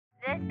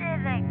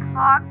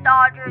Talk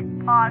Dodgers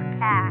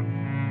podcast.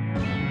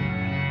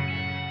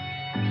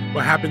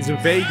 What happens in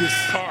Vegas?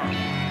 Carr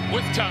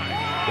with time.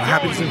 What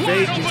happens in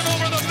Vegas?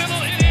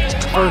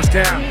 Vegas? First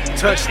down,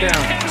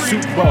 touchdown,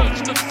 Super Bowl.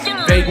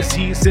 Vegas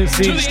Heat, Sin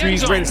City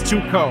Streets, greatest two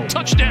cold.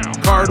 Touchdown.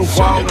 Carr to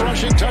Waller,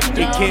 Rushing touchdown.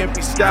 it can't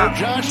be stopped.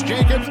 Josh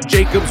Jacobs.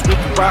 Jacobs with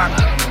the rock.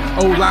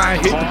 O-line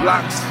hit the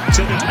blocks.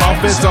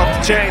 Offense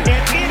off the chain.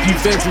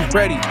 Defense is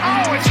ready.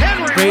 Oh, it's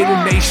Henry.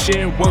 Raider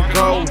Nation, one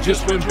goal,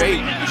 just win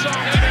Vegas.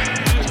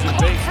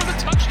 For the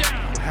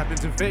touchdown. What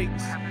happens in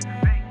Vegas?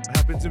 What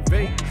happens in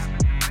Vegas?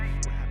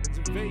 What happens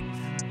in Vegas?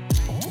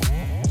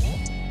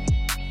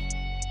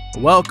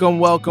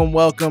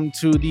 Welcome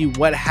to the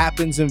What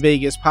Happens in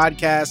Vegas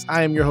podcast.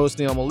 I am your host,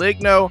 Neil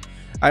Maligno.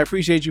 I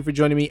appreciate you for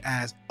joining me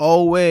as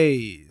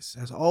always.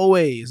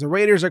 The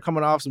Raiders are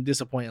coming off some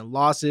disappointing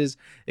losses,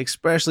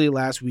 especially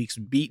last week's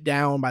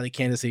beatdown by the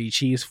Kansas City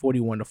Chiefs,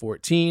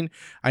 41-14.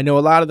 I know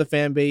a lot of the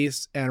fan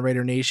base and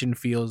Raider Nation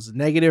feels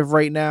negative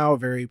right now,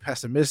 very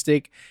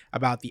pessimistic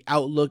about the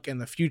outlook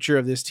and the future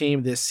of this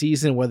team this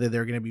season, whether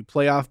they're going to be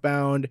playoff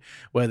bound,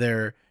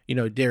 whether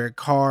Derek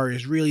Carr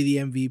is really the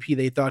MVP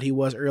they thought he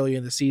was earlier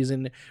in the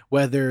season,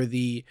 whether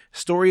the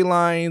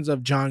storylines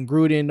of John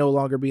Gruden no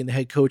longer being the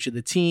head coach of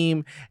the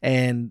team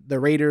and the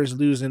Raiders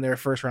losing their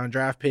first round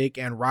draft pick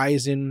and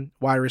Rising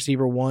wide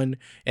receiver 1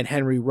 and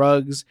Henry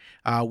Ruggs,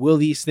 will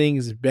these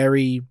things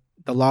bury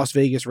the Las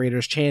Vegas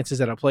Raiders' chances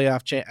at a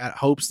playoff at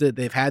hopes that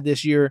they've had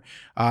this year?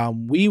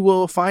 We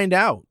will find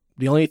out.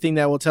 The only thing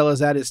that will tell us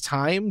that is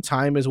time.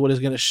 Time is what is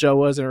going to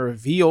show us and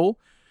reveal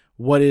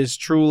what is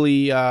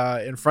truly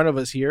in front of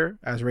us here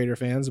as Raider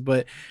fans.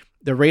 But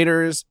the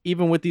Raiders,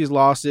 even with these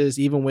losses,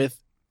 even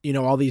with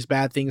all these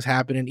bad things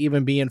happening,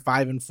 even being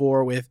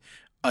 5-4 with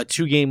a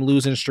 2-game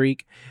losing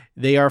streak,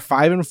 they are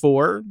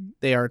 5-4.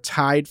 They are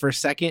tied for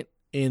second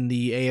in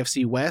the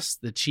AFC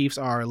West. The Chiefs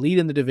are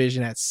leading the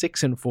division at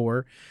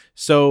 6-4.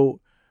 So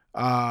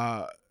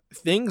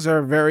things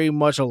are very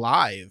much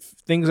alive.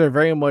 Things are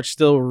very much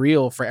still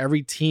real for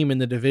every team in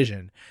the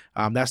division.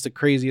 That's the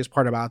craziest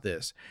part about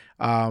this.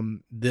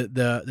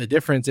 The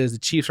difference is the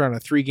Chiefs are on a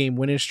 3-game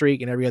winning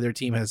streak and every other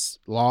team has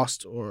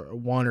lost or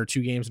 1 or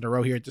 2 games in a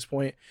row here at this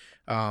point.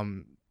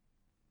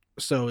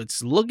 So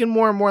it's looking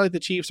more and more like the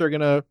Chiefs are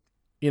going to,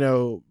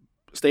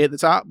 stay at the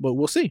top, but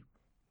we'll see.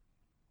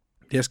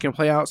 This can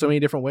play out so many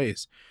different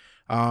ways.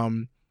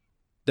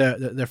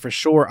 The for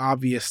sure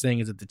obvious thing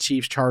is that the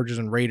Chiefs, Chargers,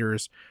 and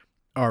Raiders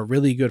are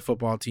really good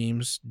football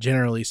teams,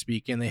 generally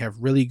speaking. They have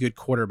really good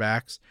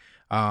quarterbacks.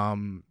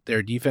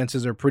 Their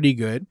defenses are pretty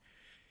good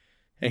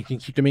and can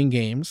keep them in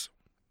games.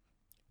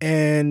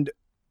 And,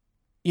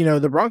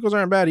 the Broncos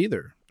aren't bad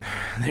either.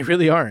 They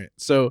really aren't.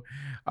 So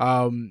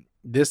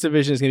this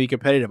division is going to be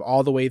competitive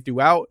all the way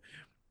throughout.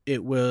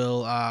 It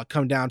will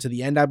come down to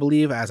the end, I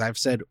believe. As I've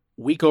said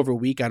week over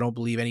week, I don't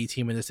believe any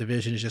team in this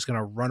division is just going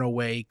to run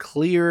away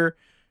clear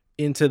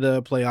into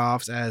the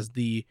playoffs as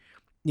the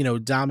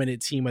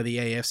dominant team of the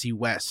AFC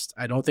West.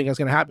 I don't think that's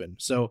going to happen.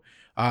 So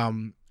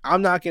I'm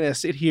not going to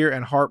sit here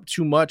and harp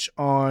too much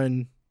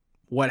on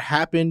what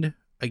happened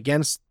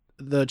against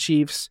the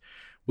Chiefs.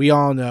 We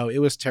all know it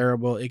was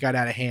terrible. It got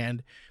out of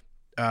hand.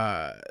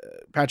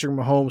 Patrick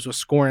Mahomes was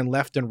scoring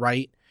left and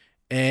right,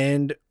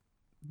 and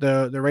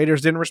the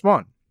Raiders didn't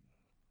respond.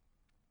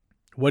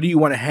 What do you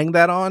want to hang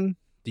that on?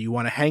 Do you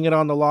want to hang it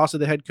on the loss of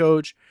the head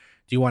coach?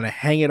 Do you want to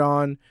hang it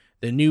on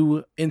the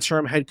new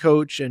interim head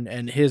coach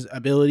and his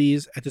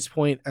abilities at this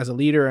point as a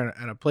leader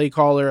and a play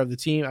caller of the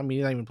team? I mean,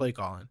 he's not even play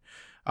calling.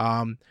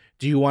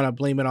 Do you want to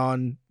blame it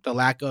on the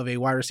lack of a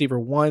wide receiver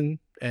 1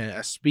 and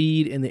a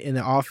speed in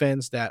the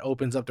offense that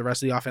opens up the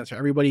rest of the offense for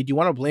everybody? Do you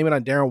want to blame it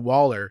on Darren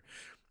Waller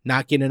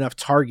not getting enough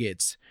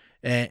targets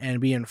and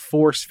being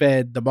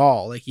force-fed the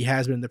ball like he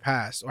has been in the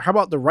past? Or how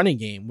about the running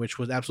game, which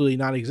was absolutely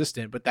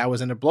non-existent, but that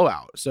was in a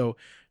blowout? So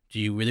do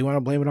you really want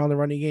to blame it on the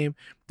running game?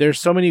 There's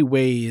so many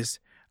ways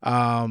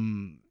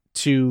to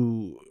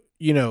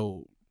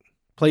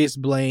place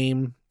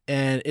blame,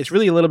 and it's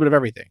really a little bit of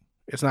everything.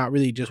 It's not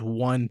really just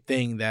one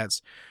thing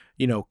that's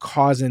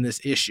causing this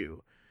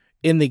issue.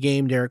 In the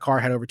game, Derek Carr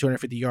had over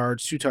 250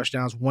 yards, 2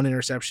 touchdowns, 1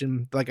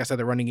 interception. Like I said,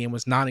 the running game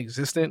was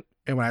non-existent,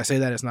 and when I say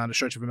that, it's not a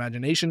stretch of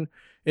imagination.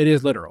 It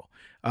is literal.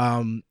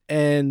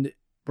 And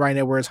Bryan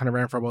Edwards, Hunter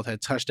Renfrow both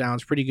had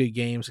touchdowns, pretty good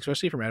games,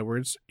 especially from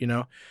Edwards.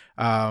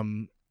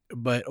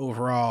 But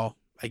overall,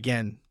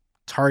 again,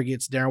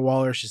 targets, Darren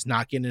Waller's just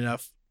not getting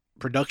enough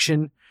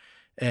production,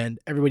 and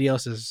everybody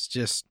else is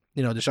just,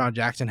 Deshaun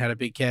Jackson had a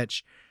big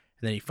catch,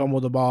 and then he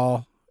fumbled the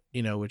ball,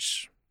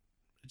 which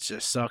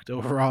just sucked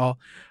overall.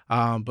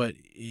 But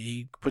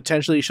he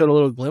potentially showed a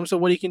little glimpse of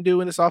what he can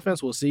do in this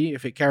offense. We'll see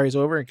if it carries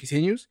over and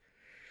continues.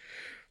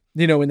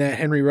 In that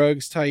Henry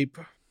Ruggs type,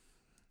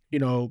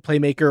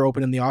 playmaker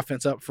opening the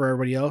offense up for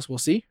everybody else. We'll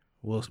see.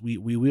 We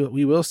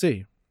will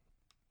see.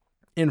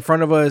 In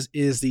front of us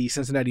is the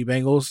Cincinnati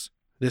Bengals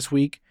this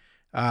week.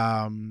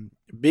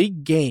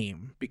 Big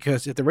game,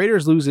 because if the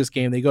Raiders lose this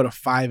game, they go to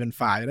 5-5.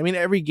 I mean,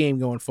 every game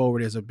going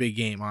forward is a big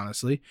game,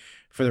 honestly,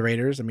 for the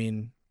Raiders. I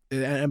mean,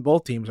 and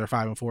both teams are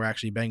 5-4,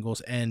 actually,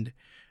 Bengals and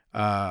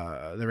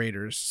the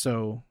Raiders.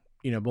 So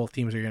both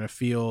teams are going to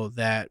feel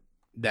that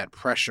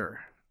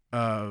pressure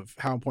of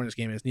how important this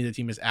game is. Neither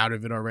team is out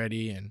of it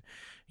already, and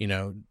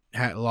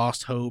had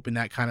lost hope and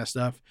that kind of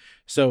stuff.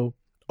 So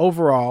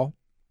overall,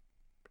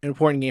 an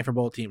important game for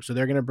both teams. So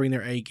they're going to bring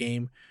their A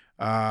game.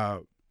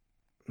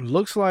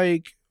 Looks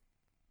like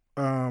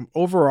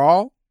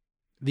overall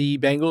the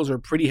Bengals are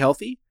pretty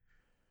healthy.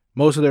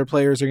 Most of their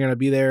players are going to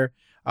be there.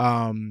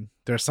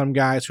 There's some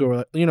guys who are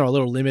a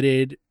little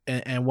limited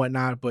and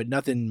whatnot, but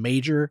nothing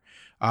major.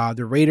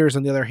 The Raiders,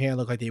 on the other hand,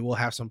 look like they will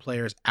have some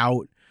players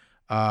out.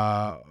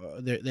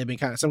 They've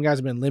been some guys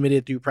have been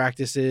limited through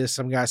practices.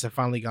 Some guys have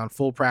finally gone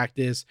full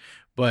practice,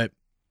 but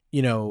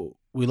we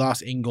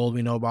lost Ingold.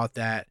 We know about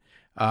that,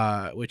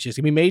 which is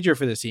gonna be major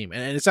for this team.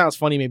 And it sounds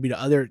funny maybe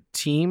to other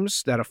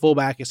teams that a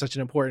fullback is such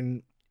an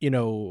important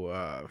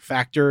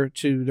factor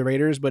to the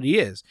Raiders, but he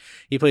is.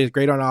 He plays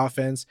great on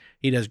offense.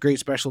 He does great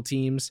special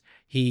teams.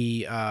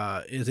 He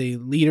is a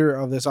leader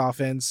of this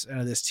offense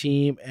and this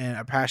team, and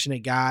a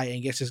passionate guy,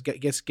 and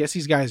gets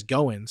these guys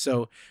going.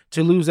 So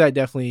to lose that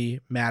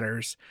definitely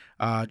matters.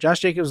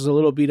 Josh Jacobs is a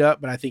little beat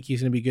up, but I think he's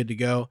going to be good to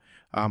go.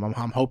 I'm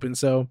hoping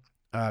so,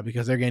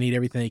 because they're going to need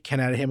everything they can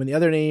out of him. And the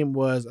other name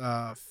was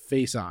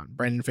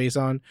Brandon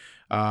Faison,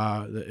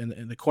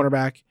 in the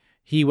cornerback.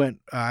 He went,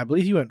 I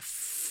believe he went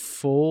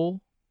full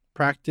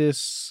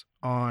practice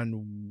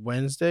on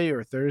Wednesday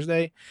or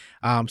Thursday.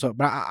 But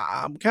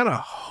I'm kind of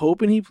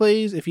hoping he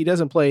plays. If he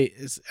doesn't play,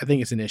 I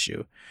think it's an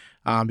issue,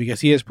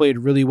 because he has played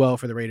really well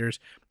for the Raiders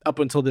up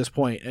until this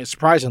point. And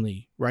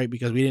surprisingly, right?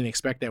 Because we didn't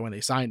expect that when they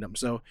signed him.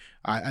 So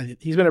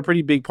he's been a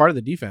pretty big part of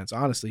the defense.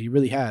 Honestly, he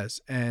really has.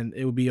 And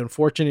it would be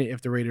unfortunate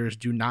if the Raiders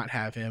do not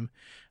have him.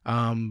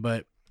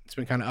 But it's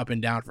been kind of up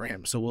and down for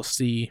him. So we'll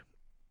see,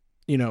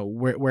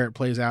 where it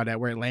plays out at,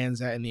 where it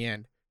lands at in the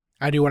end.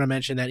 I do want to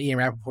mention that Ian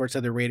Rappaport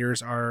said the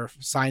Raiders are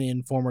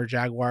signing former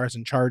Jaguars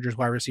and Chargers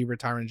wide receiver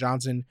Tyron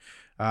Johnson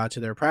to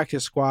their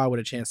practice squad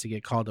with a chance to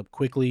get called up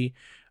quickly.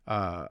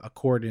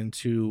 According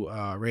to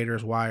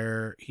Raiders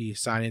Wire, he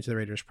signed into the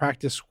Raiders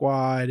practice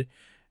squad.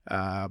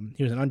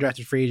 He was an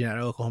undrafted free agent at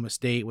Oklahoma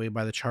State, waived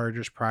by the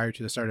Chargers prior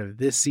to the start of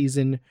this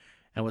season,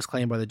 and was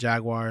claimed by the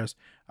Jaguars.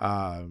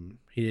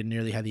 He didn't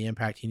nearly have the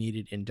impact he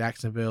needed in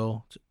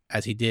Jacksonville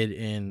as he did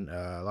in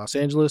Los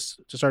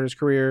Angeles to start his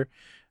career.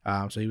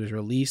 So he was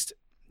released.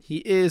 He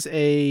is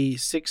a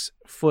 6'1",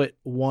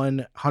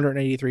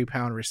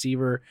 183-pound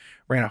receiver,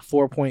 ran a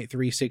 4.36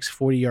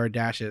 40-yard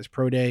dash at his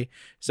pro day.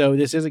 So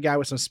this is a guy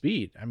with some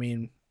speed. I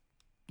mean,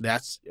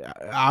 that's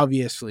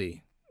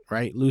obviously,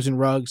 right? Losing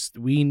Ruggs,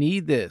 we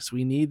need this.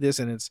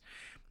 And it's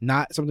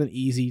not something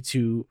easy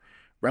to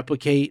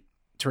replicate,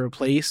 to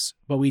replace.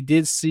 But we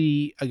did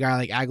see a guy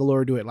like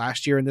Aguilar do it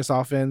last year in this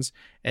offense.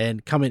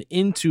 And coming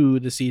into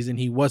the season,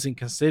 he wasn't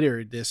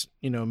considered this,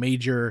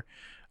 major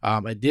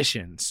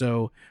addition.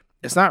 So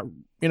it's not,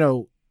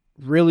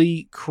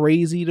 really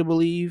crazy to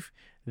believe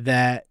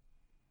that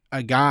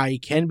a guy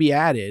can be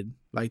added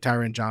like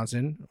Tyron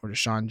Johnson or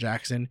Deshaun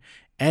Jackson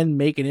and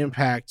make an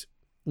impact,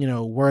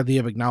 worthy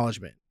of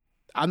acknowledgement.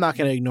 I'm not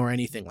going to ignore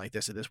anything like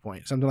this at this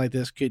point. Something like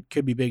this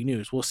could be big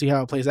news. We'll see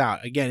how it plays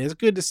out. Again, it's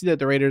good to see that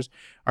the Raiders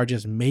are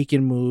just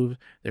making moves.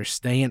 They're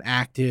staying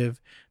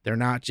active. They're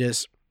not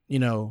just,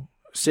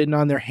 sitting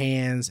on their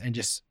hands and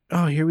just,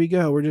 oh, here we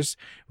go. We're just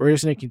going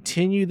to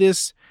continue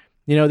this,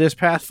 this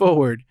path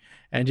forward,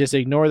 and just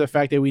ignore the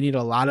fact that we need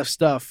a lot of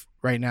stuff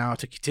right now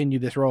to continue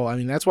this role. I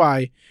mean, that's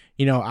why,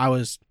 I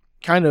was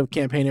kind of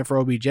campaigning for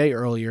OBJ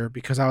earlier,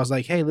 because I was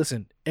like, hey,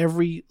 listen,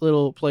 every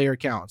little player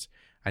counts.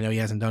 I know he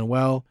hasn't done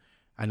well.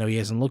 I know he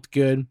hasn't looked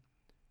good.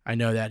 I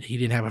know that he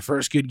didn't have a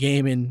first good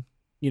game in,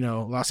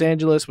 Los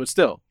Angeles, but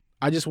still,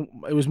 it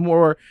was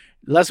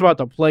less about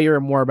the player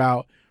and more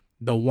about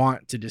the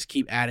want to just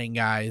keep adding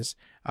guys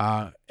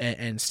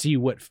and see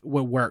what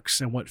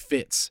works and what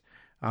fits.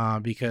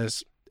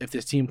 Because if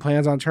this team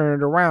plans on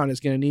turning it around, it's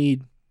going to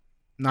need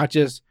not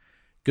just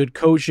good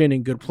coaching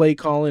and good play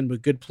calling,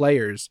 but good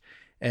players.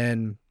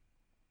 And,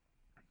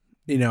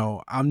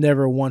 I'm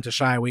never one to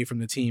shy away from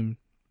the team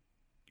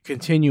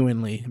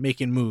continually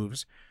making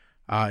moves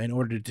in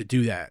order to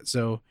do that.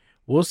 So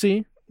we'll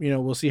see.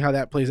 We'll see how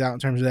that plays out in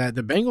terms of that.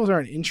 The Bengals are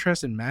an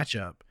interesting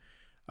matchup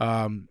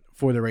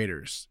for the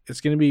Raiders.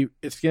 It's gonna be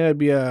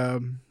a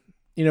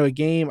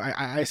game.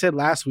 I said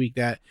last week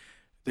that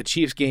the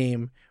Chiefs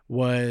game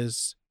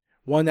was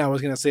one that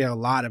was gonna say a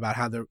lot about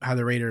how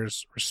the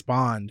Raiders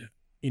respond,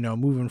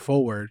 moving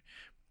forward,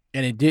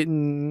 and it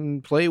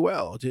didn't play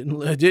well. It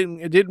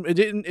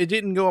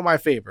didn't go in my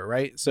favor,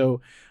 right?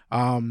 So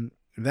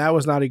that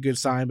was not a good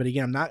sign. But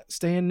again, I'm not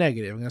staying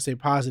negative. I'm gonna stay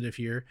positive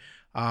here.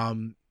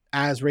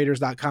 As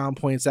Raiders.com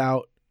points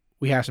out,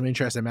 we have some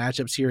interesting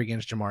matchups here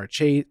against Jamar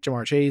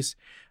Chase.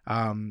 It's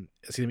going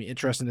to be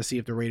interesting to see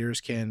if the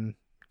Raiders can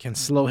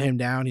slow him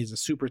down. He's a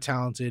super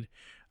talented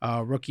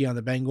rookie on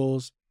the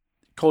Bengals.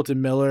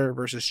 Colton Miller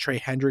versus Trey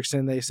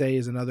Hendrickson, they say,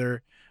 is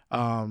another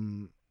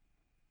interesting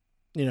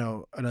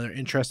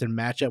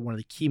matchup. One of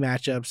the key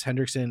matchups.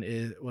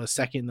 Hendrickson was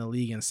second in the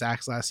league in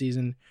sacks last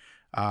season.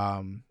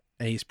 And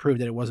and he's proved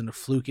that it wasn't a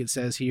fluke. It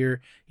says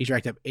here he's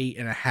racked up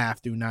 8.5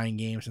 through 9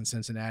 games in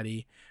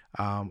Cincinnati.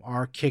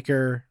 Our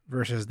kicker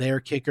versus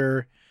their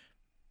kicker,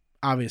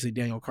 obviously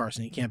Daniel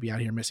Carlson. You can't be out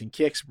here missing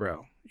kicks,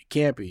 bro. You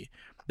can't be.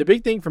 The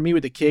big thing for me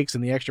with the kicks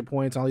and the extra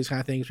points, all these kind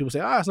of things, people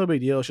say, it's no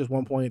big deal. It's just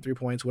 1 point, 3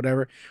 points,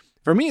 whatever.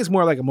 For me, it's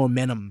more like a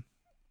momentum,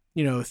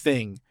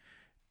 thing.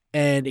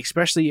 And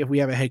especially if we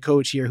have a head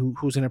coach here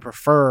who's going to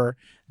prefer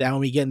that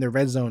when we get in the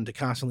red zone to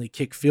constantly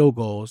kick field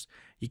goals,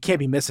 you can't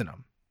be missing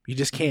them. You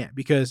just can't,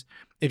 because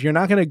if you're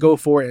not going to go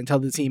for it and tell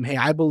the team, hey,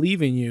 I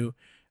believe in you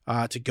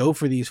to go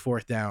for these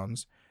 4th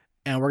downs,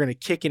 and we're going to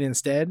kick it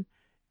instead,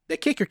 the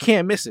kicker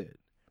can't miss it.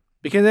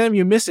 Because then if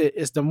you miss it,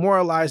 it's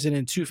demoralizing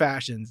in 2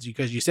 fashions,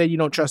 because you said you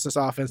don't trust this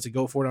offense to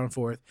go for it on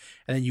 4th,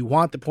 and then you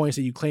want the points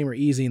that you claim are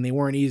easy, and they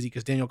weren't easy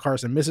because Daniel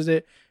Carlson misses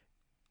it.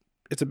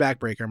 It's a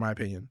backbreaker, in my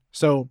opinion.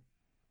 So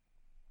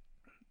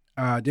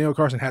Daniel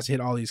Carlson has to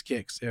hit all these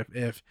kicks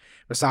if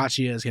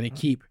Bisaccia is going to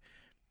keep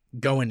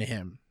going to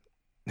him.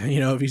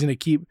 If he's going to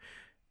keep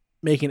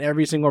making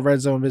every single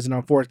red zone visit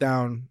on 4th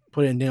down,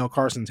 put it in Daniel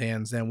Carson's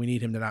hands, then we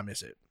need him to not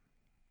miss it.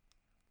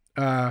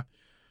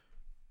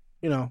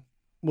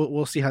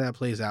 We'll see how that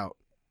plays out.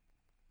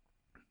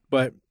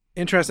 But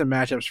interesting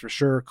matchups for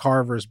sure.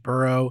 Carr versus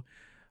Burrow.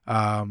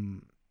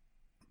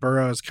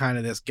 Burrow is kind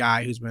of this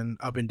guy who's been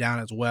up and down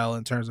as well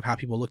in terms of how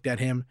people looked at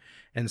him.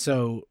 And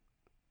so,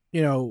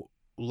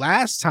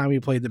 last time we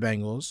played the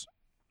Bengals,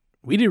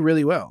 we did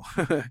really well.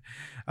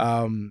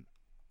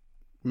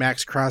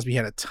 Max Crosby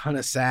had a ton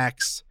of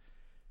sacks.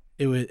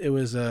 It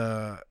was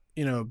a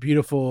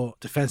beautiful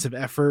defensive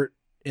effort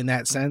in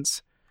that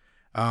sense.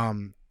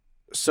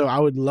 So I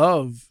would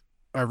love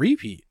a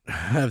repeat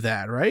of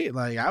that, right?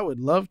 Like, I would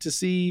love to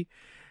see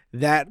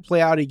that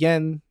play out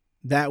again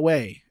that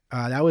way.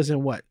 That was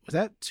in what? Was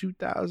that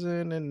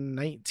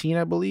 2019,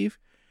 I believe?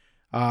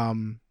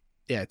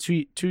 Yeah,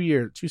 two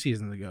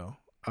seasons ago.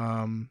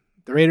 The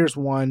Raiders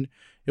won.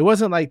 It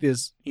wasn't like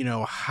this,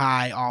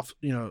 high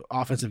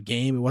offensive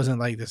game. It wasn't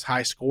like this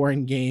high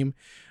scoring game.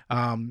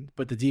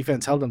 But the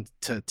defense held them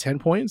to 10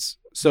 points.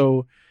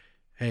 So,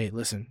 hey,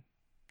 listen,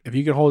 if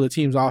you can hold the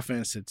team's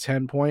offense to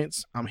 10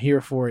 points, I'm here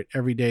for it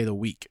every day of the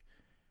week.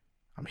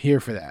 I'm here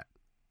for that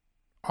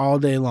all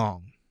day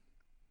long.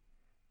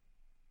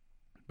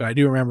 But I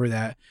do remember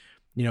that,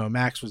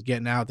 Max was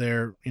getting out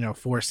there,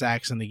 4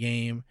 sacks in the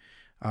game.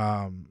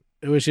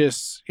 It was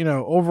just,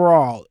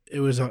 overall, it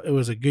was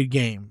a good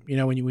game.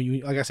 When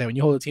you like I said, when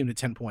you hold a team to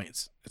 10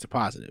 points, it's a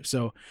positive.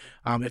 So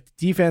if the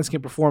defense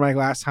can perform like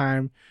last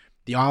time,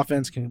 the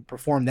offense can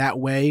perform that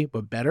way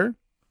but better,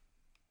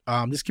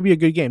 this could be a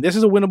good game. This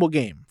is a winnable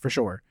game for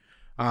sure.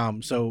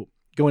 So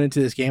going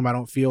into this game, I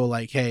don't feel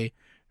like, hey,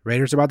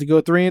 Raiders are about to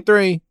go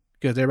 3-3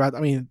 because they're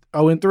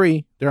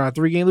 0-3. They're on a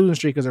 3-game losing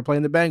streak because they're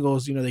playing the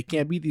Bengals. They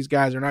can't beat these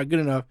guys. They're not good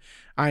enough.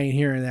 I ain't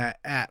hearing that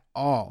at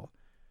all.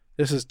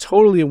 This is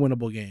totally a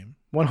winnable game.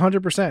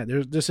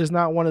 100%. This is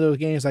not one of those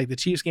games like the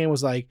Chiefs game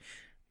was like,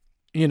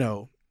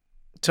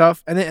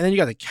 tough. And then you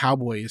got the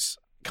Cowboys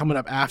coming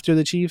up after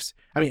the Chiefs.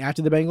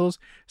 After the Bengals.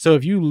 So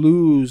if you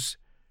lose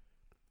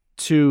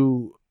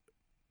to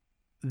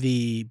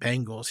the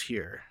Bengals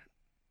here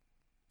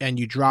and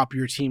you drop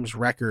your team's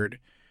record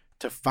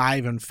to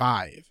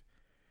 5-5,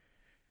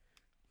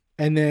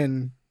 and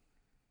then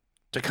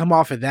to come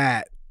off of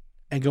that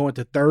and go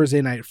into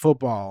Thursday Night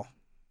Football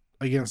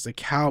against the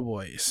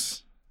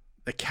Cowboys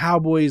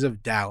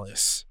of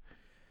Dallas,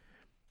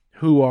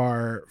 who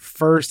are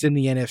first in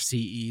the NFC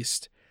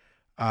East,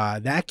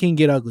 that can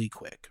get ugly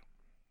quick.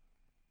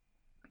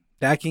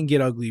 That can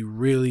get ugly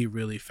really,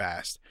 really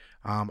fast.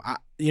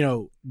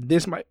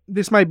 This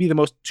might be the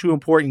most 2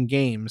 important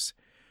games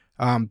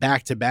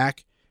back to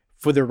back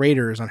for the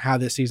Raiders on how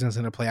this season is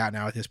going to play out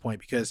now at this point,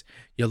 because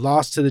you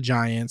lost to the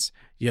Giants,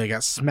 you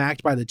got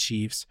smacked by the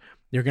Chiefs.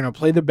 You're going to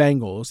play the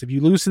Bengals. If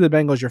you lose to the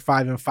Bengals, you're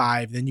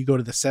 5-5. Then you go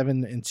to the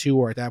 7-2,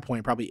 or at that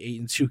point, probably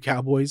 8-2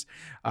 Cowboys.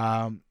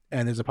 And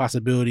there's a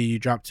possibility you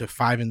drop to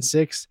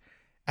 5-6.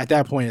 At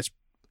that point, it's,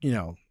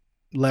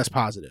 less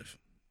positive,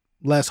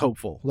 less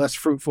hopeful, less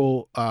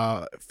fruitful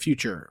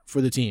future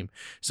for the team.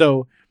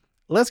 So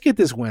let's get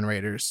this win,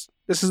 Raiders.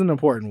 This is an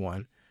important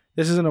one.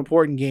 This is an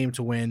important game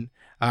to win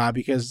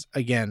because,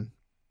 again,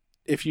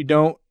 if you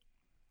don't,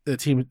 the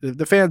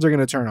fans are going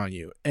to turn on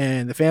you,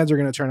 and the fans are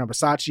going to turn on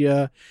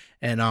Bisaccia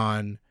and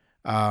on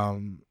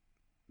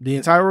the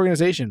entire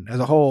organization as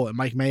a whole, and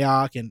Mike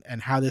Mayock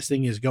and how this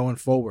thing is going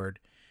forward.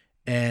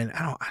 And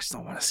I just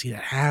don't want to see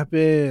that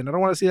happen. I don't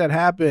want to see that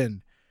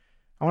happen.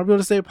 I want to be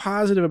able to stay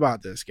positive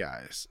about this,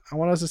 guys. I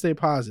want us to stay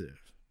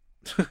positive.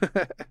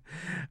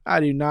 I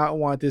do not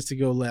want this to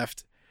go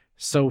left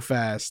so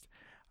fast.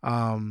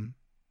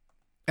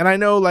 And I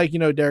know,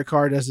 Derek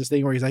Carr does this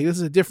thing where he's like, this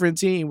is a different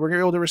team. We're going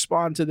to be able to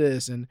respond to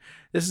this. And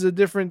this is a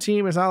different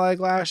team. It's not like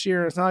last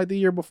year. It's not like the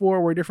year before.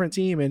 We're a different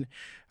team. And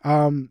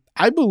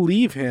I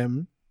believe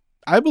him.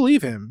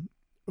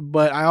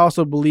 But I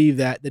also believe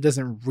that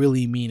doesn't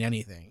really mean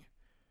anything.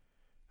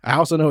 I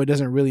also know it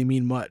doesn't really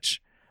mean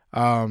much.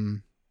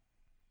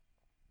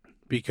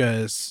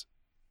 Because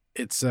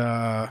it's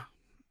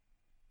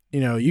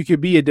You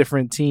could be a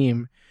different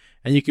team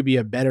and you could be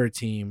a better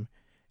team,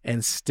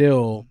 and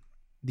still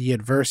the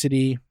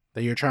adversity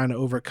that you're trying to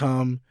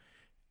overcome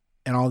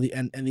and all the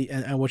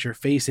and what you're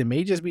facing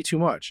may just be too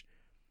much.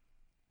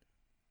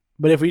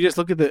 But if we just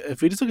look at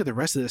the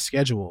rest of the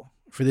schedule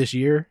for this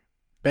year,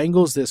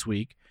 Bengals this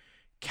week,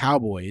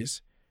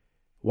 Cowboys,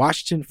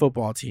 Washington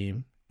football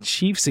team,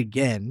 Chiefs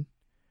again,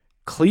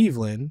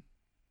 Cleveland,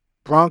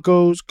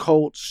 Broncos,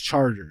 Colts,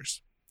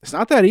 Chargers. It's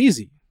not that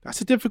easy.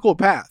 That's a difficult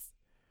path.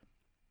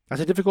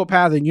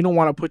 And you don't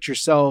want to put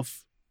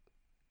yourself,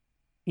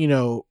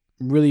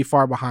 really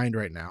far behind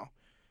right now.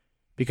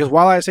 Because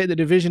while I say the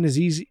division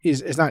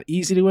is not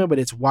easy to win, but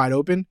it's wide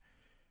open.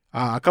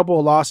 A couple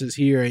of losses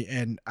here,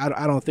 and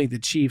I don't think the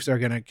Chiefs are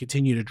going to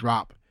continue to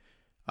drop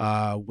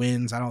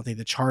wins. I don't think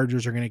the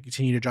Chargers are going to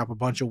continue to drop a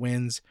bunch of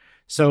wins.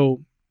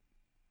 So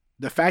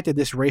the fact that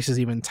this race is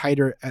even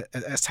tighter,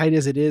 as tight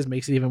as it is,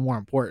 makes it even more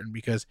important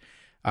because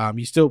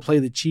you still play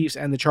the Chiefs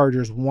and the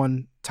Chargers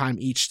one time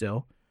each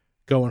still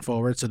going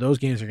forward. So those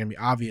games are going to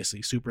be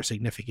obviously super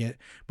significant,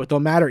 but they'll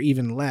matter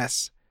even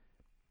less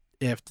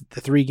if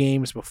the 3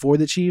 games before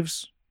the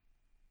Chiefs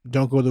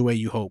don't go the way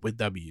you hope with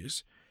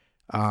W's.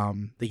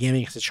 The game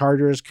against the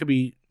Chargers could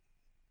be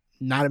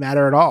not a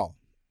matter at all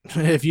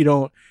if you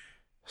don't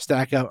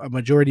stack up a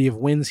majority of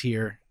wins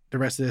here the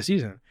rest of the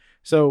season.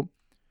 So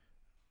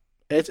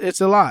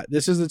it's a lot.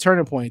 This is the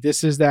turning point.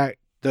 This is the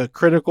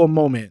critical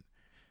moment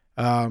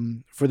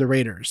for the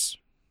Raiders.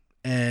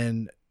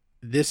 And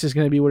this is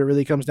going to be what it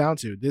really comes down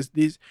to.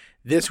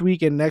 This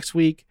week and next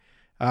week,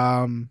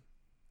 we'll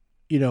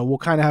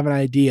kind of have an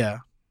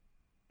idea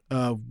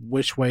of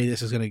which way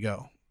this is going to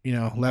go,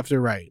 left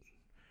or right,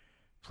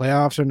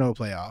 playoffs or no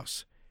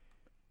playoffs.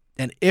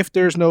 And if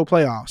there's no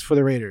playoffs for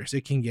the Raiders,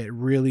 it can get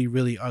really,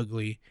 really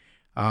ugly,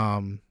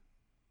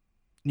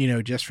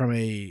 just from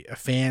a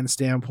fan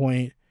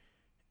standpoint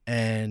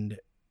and,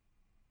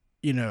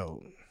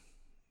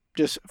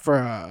 just for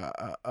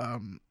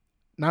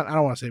I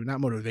don't want to say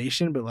not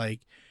motivation, but like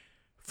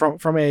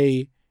from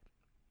a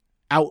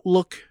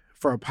outlook,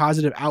 for a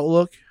positive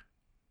outlook.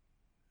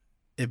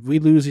 If we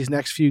lose these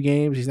next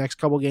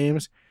couple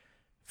games,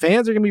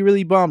 fans are going to be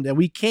really bummed. And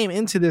we came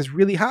into this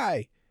really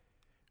high,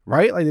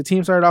 right? Like the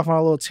team started off on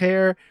a little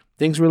tear.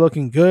 Things were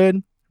looking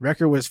good.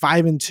 Record was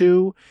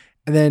 5-2.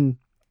 And then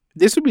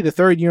this would be the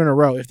 3rd year in a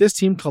row. If this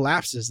team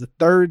collapses, the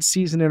 3rd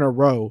season in a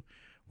row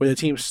where the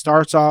team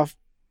starts off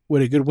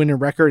with a good winning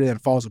record and then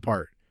falls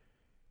apart.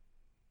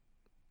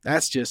 I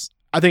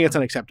think it's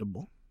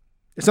unacceptable.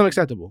 It's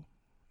unacceptable.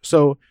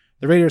 So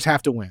the Raiders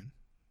have to win.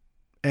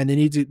 And they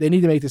need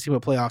to make this team a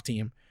playoff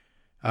team.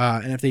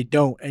 And if they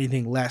don't,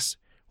 anything less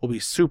will be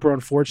super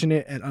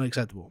unfortunate and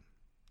unacceptable.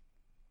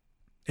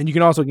 And you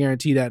can also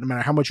guarantee that no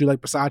matter how much you like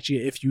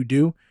Bisaccia, if you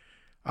do,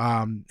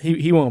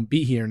 he won't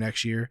be here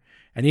next year.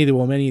 And neither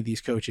will many of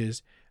these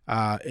coaches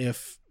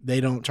if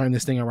they don't turn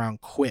this thing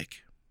around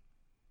quick.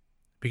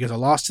 Because a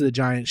loss to the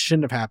Giants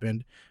shouldn't have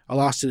happened. A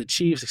loss to the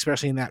Chiefs,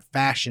 especially in that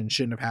fashion,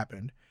 shouldn't have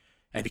happened.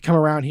 And if you come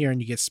around here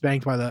and you get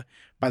spanked by the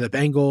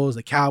Bengals,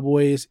 the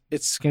Cowboys,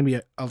 it's going to be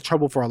a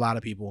trouble for a lot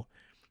of people.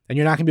 And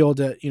you're not going to be able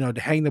to,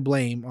 to hang the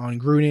blame on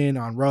Gruden,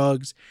 on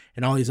Ruggs,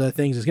 and all these other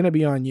things. It's going to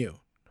be on you,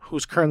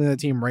 who's currently on the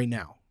team right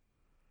now.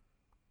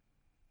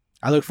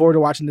 I look forward to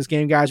watching this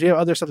game, guys. We have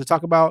other stuff to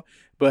talk about,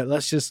 but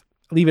let's just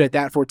leave it at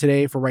that for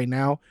today, for right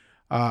now.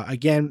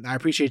 Again, I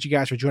appreciate you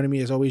guys for joining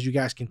me. As always, you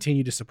guys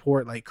continue to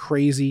support like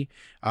crazy,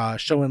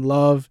 showing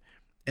love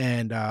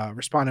and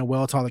responding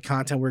well to all the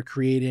content we're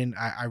creating.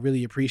 I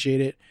really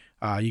appreciate it.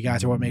 You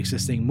guys are what makes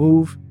this thing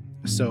move.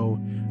 So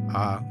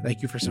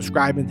thank you for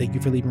subscribing. Thank you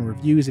for leaving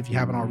reviews. If you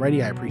haven't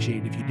already, I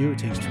appreciate it if you do. It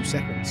takes 2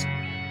 seconds.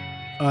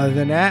 Other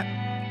than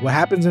that, what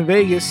happens in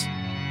Vegas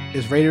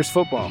is Raiders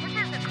football. This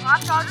is the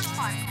Clock Dodgers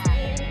Podcast.